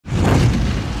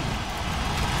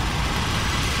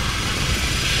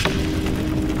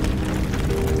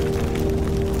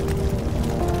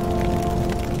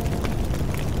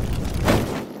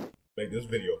make this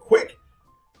video quick.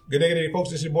 Good day, folks.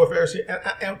 This is your boy Ferris here, and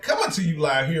I am coming to you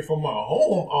live here from my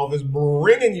home office,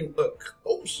 bringing you a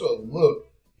closer look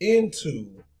into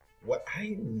what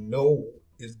I know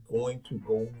is going to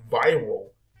go viral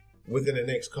within the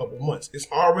next couple months.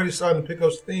 It's already starting to pick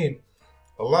up steam.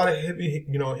 A lot of heavy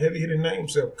hitting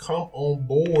names have come on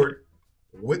board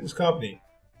with this company.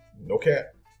 No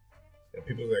cap. And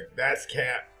people are like, that's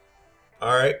cap.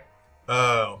 All right.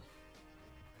 But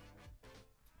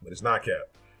it's not cap,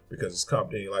 because this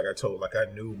company, like I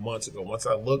knew months ago, once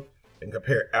I looked and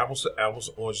compared apples to apples,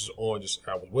 oranges to oranges,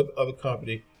 I was with the other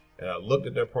company and I looked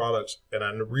at their products and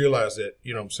I realized that,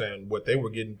 what they were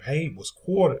getting paid was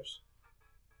quarters.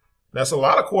 That's a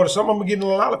lot of quarters. Some of them are getting a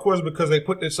lot of quarters because they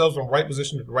put themselves in the right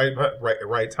position at the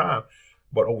right time.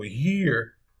 But over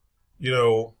here,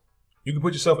 you can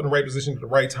put yourself in the right position at the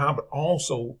right time, but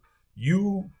also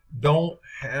you don't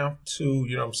have to,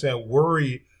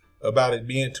 worry about it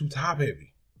being too top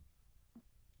heavy.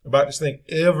 About this thing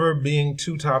ever being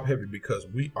too top heavy, because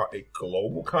we are a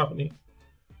global company.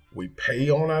 We pay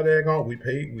on our daggone. We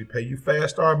pay you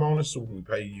fast start bonus. So we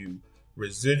pay you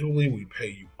residually. We pay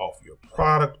you off your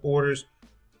product orders.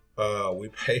 We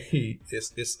pay.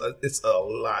 It's a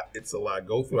lot. It's a lot.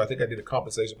 Go through. I think I did a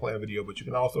compensation plan video, but you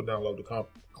can also download the comp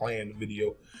plan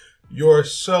video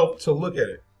yourself to look at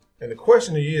it. And the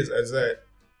question is that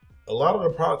a lot of the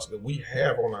products that we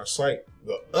have on our site,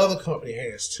 the other company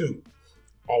has too.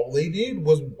 All they did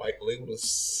was white label the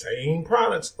same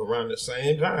products around the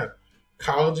same time.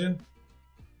 Collagen,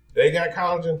 they got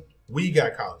collagen, we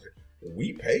got collagen.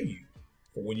 We pay you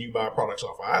for when you buy products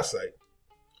off our site.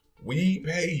 We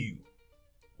pay you.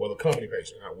 Well, the company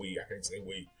pays you, not we. I can't say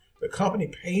we. The company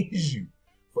pays you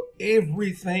for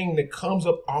everything that comes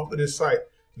up off of this site.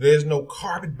 There's no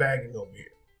carpetbagging over here.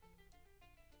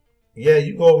 Yeah,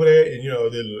 you go over there and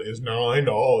it's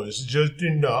 $9. It's just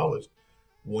 $10.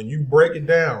 When you break it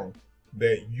down,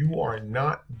 that you are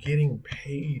not getting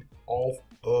paid off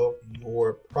of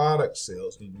your product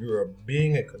sales, and you're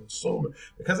being a consumer,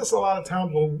 because that's a lot of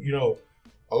times when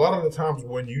a lot of the times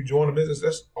when you join a business,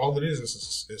 that's all it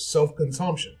is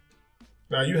self-consumption.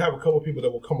 Now you have a couple of people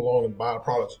that will come along and buy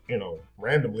products,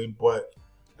 randomly, but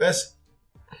that's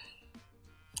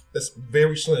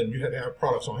very slim. You have to have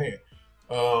products on hand.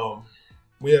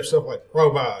 We have stuff like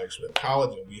probiotics, we have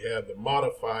collagen, we have the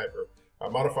modifiber,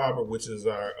 which is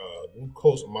our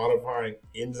glucose modifying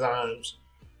enzymes,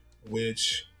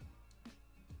 which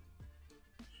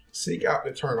seek out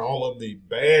to turn all of the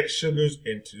bad sugars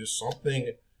into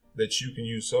something that you can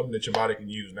use, something that your body can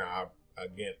use. Now, I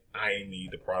need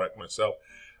the product myself.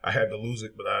 I had to lose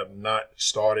it, but I've not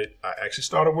started. I actually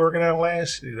started working out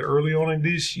early on in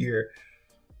this year,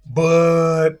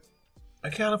 but I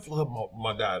kind of flubbed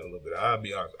my diet a little bit. I'll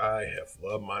be honest. I have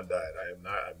flubbed my diet. I've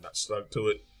not stuck to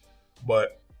it,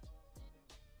 but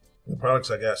the products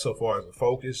I got so far is the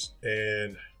Focus,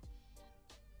 and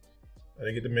I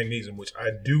didn't get the magnesium, which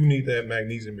I do need that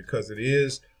magnesium because it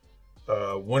is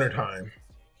wintertime.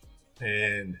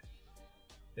 And,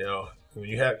 when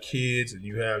you have kids and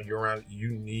you're around,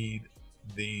 you need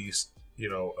these,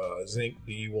 zinc,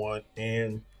 D1,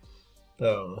 and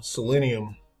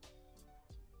selenium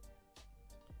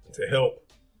to help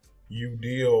you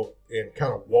deal and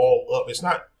kind of wall up. It's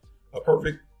not a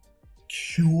perfect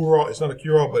cure-all. It's not a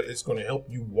cure-all, but it's going to help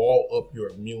you wall up your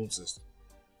immune system.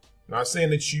 Not saying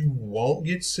that you won't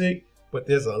get sick, but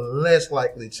there's a less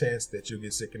likely chance that you'll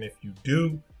get sick. And if you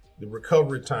do, your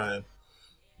recovery time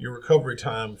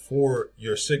for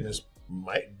your sickness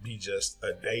might be just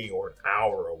a day or an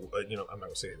hour, or I'm not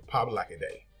gonna say it, probably like a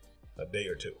day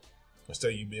or two.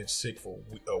 Instead of you being sick for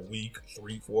a week,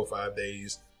 3, 4, 5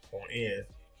 days on end,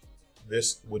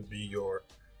 this would be your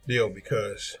deal,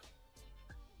 because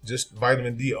just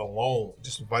vitamin D alone,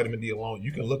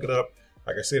 you can look it up.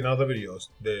 Like I said in other videos,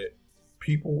 that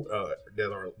people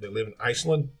that live in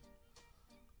Iceland,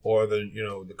 or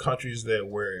the countries that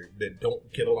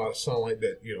don't get a lot of sunlight,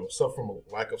 that suffer from a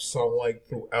lack of sunlight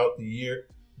throughout the year,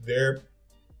 their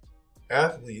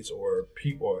athletes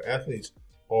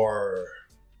are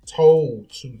told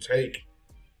to take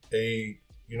a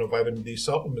vitamin D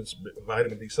supplements to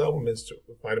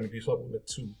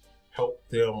help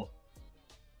them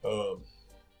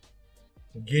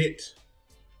get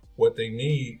what they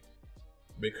need,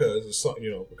 because the sun,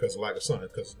 because of lack of sun,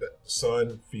 because the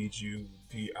sun feeds you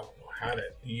I don't know how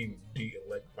that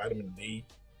like vitamin D.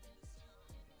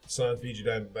 The sun feeds you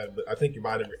that, but I think your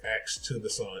body reacts to the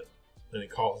sun, and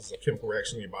it causes a chemical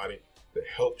reaction in your body that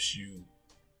helps you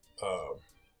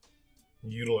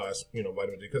utilize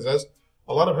vitamin D. Because that's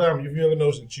a lot of time, if you ever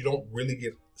notice that you don't really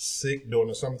get sick during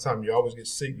the summertime, you always get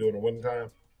sick during the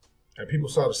wintertime. And people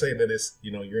start to say that it's,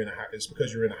 you know, you're in a house, it's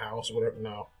because you're in a house or whatever.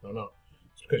 No.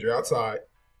 It's because you're outside.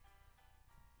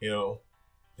 You know,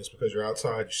 it's because you're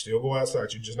outside. You still go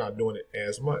outside. You're just not doing it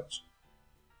as much.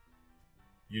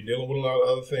 You're dealing with a lot of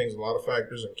other things, a lot of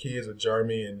factors, and kids are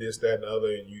germy and this, that, and the other,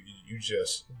 and you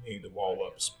just need to wall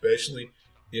up, especially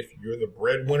if you're the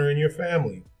breadwinner in your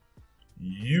family.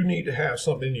 You need to have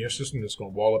something in your system that's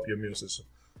going to wall up your immune system.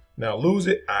 Now, lose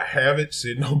it, I have it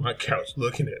sitting on my couch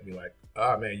looking at me like,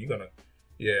 ah, man, you're going to,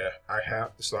 yeah, I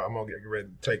have to. So I'm going to get ready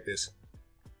to take this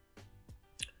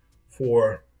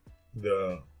for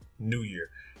the new year.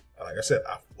 Like I said,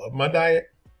 I love my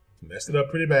diet, messed it up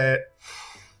pretty bad.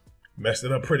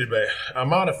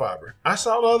 I'm out of fiber. I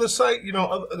saw the other site, you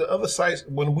know, the other sites,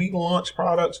 when we launch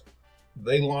products,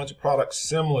 they launch products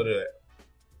similar to that.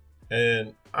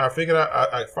 And I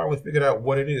finally figured out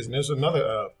what it is. And there's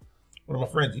another, one of my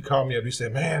friends, he called me up. He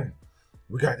said, man,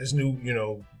 we got this new, you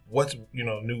know,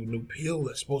 new pill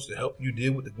that's supposed to help you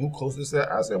deal with the glucose, this,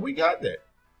 that. I said, we got that.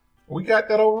 We got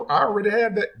that over. I already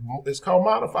have that. It's called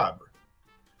monofiber.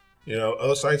 You know,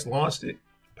 other sites launched it,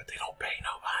 but they don't pay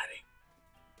nobody.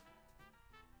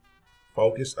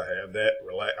 Focus, I have that.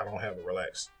 Relax, I don't have a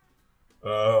relax.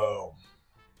 The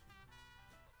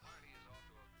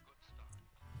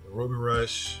Ruby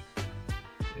Rush,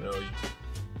 you know, you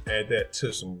add that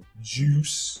to some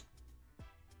juice.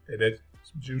 Add that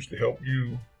some juice to help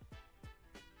you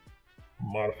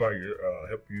modify your,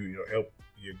 help you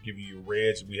give you your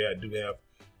reds. We do have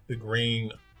the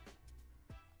greens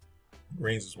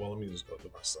as well. Let me just go to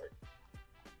my site.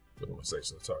 Look at my site,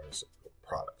 so it's talking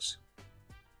products.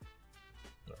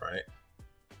 All right.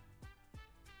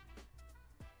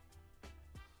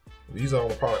 These are all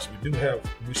the products we do have.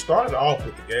 We started off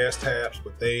with the gas tabs,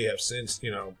 but they have since,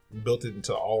 you know, built it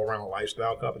into an all-around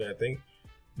lifestyle company. I think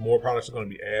more products are going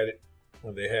to be added.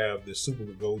 They have the Super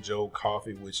Gojo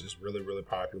coffee, which is really, really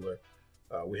popular.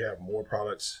 We have more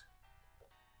products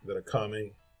that are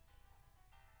coming.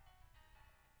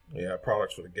 We have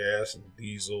products for the gas and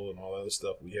diesel and all that other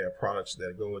stuff. We have products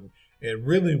that go in. And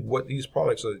really what these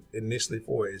products are initially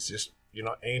for is just, you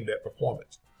know, aimed at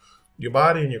performance. Your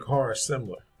body and your car are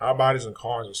similar. Our bodies and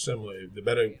cars are similar. The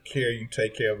better care you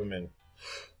take care of them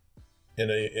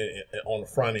on the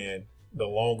front end, the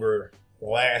longer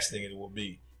lasting it will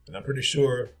be. And I'm pretty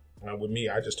sure with me,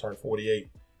 I just turned 48,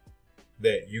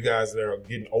 that you guys that are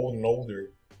getting older and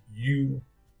older, you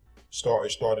start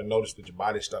to notice that your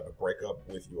body's starting to break up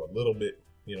with you a little bit,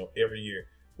 you know, every year.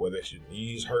 Whether it's your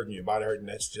knees hurting, your body hurting,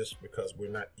 that's just because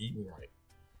we're not eating right.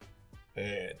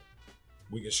 And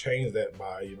we can change that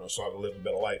by, you know, starting to live a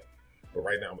better life. But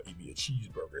right now I'm gonna eat me a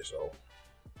cheeseburger, so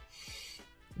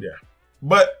yeah.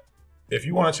 But if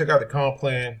you want to check out the comp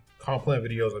plan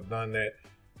videos, I've done that.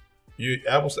 You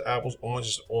apples to apples,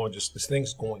 oranges to oranges. This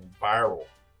thing's going viral,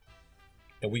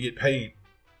 and we get paid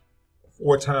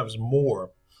 4 times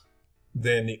more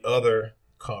than the other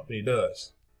company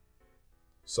does.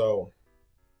 So,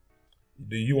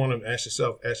 do you want to ask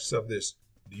yourself this?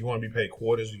 Do you want to be paid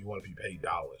quarters, or do you want to be paid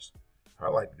dollars? I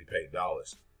like to be paid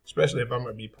dollars, especially if I'm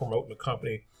going to be promoting a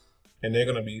company and they're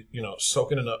going to be, you know,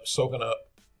 soaking up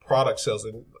product sales.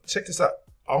 And check this out: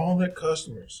 all their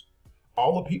customers,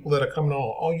 all the people that are coming on,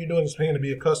 all you're doing is paying to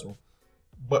be a customer.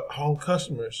 But all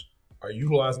customers are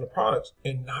utilizing the products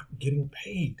and not getting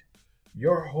paid.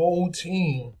 Your whole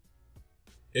team.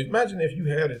 Imagine if you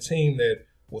had a team that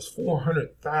was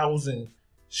 400,000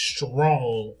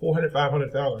 strong,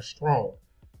 500,000 strong,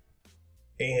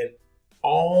 and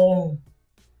all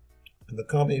the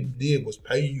company did was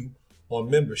pay you on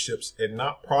memberships and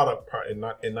not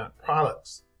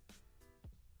products.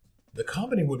 The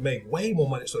company would make way more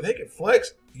money, so they can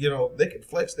flex. You know, they can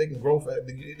flex. They can grow fast.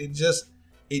 They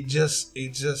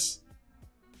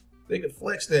can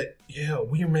flex that. Yeah,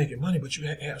 we're making money, but you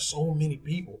have to have so many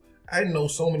people. I know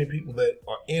so many people that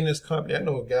are in this company. I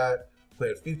know a guy who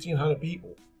had 1,500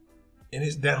 people in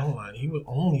his downline. He was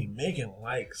only making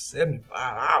like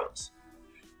 $75,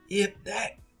 if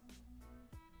that.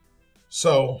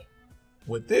 So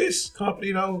with this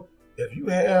company though, if you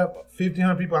have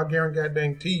 1,500 people, I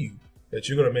guarantee you that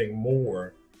you're gonna make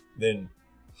more than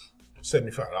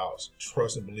 $75.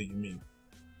 Trust and believe me.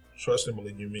 Trust and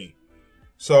believe me.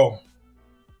 So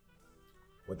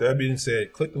with that being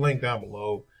said, click the link down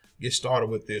below. Get started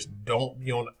with this. Don't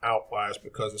be on the outliers,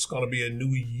 because it's going to be a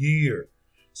new year.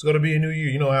 It's going to be a new year.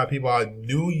 You know how people are,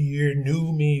 new year,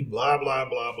 new me, blah, blah,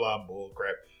 blah, blah, bull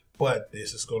crap. But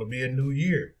this is going to be a new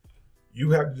year. You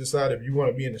have to decide if you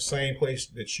want to be in the same place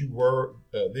that you were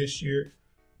this year,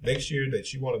 next year, you got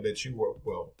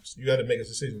to make a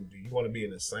decision. Do you want to be in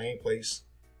the same place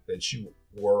that you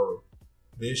were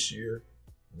this year,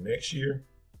 next year?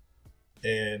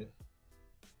 And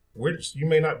you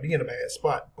may not be in a bad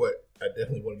spot, but I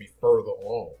definitely want to be further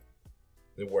along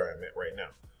than where I'm at right now.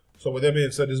 So with that being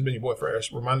said, this has been your boy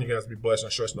Fresh, reminding you guys to be blessed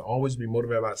and stressed and to always be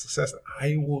motivated by success. And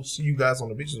I will see you guys on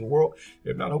the beaches of the world.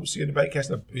 If not, I hope to see you in the bank,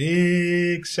 catching a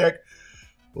big check,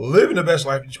 living the best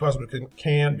life you possibly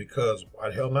can, because why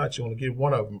the hell not? You want to get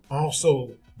one of them.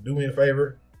 Also, do me a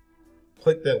favor,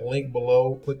 click that link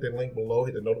below, hit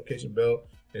the notification bell,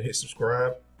 and hit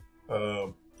subscribe.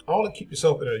 All to keep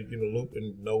yourself in the loop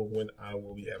and know when I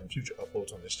will be having future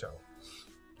uploads on this channel.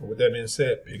 And with that being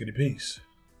said, piggity peace.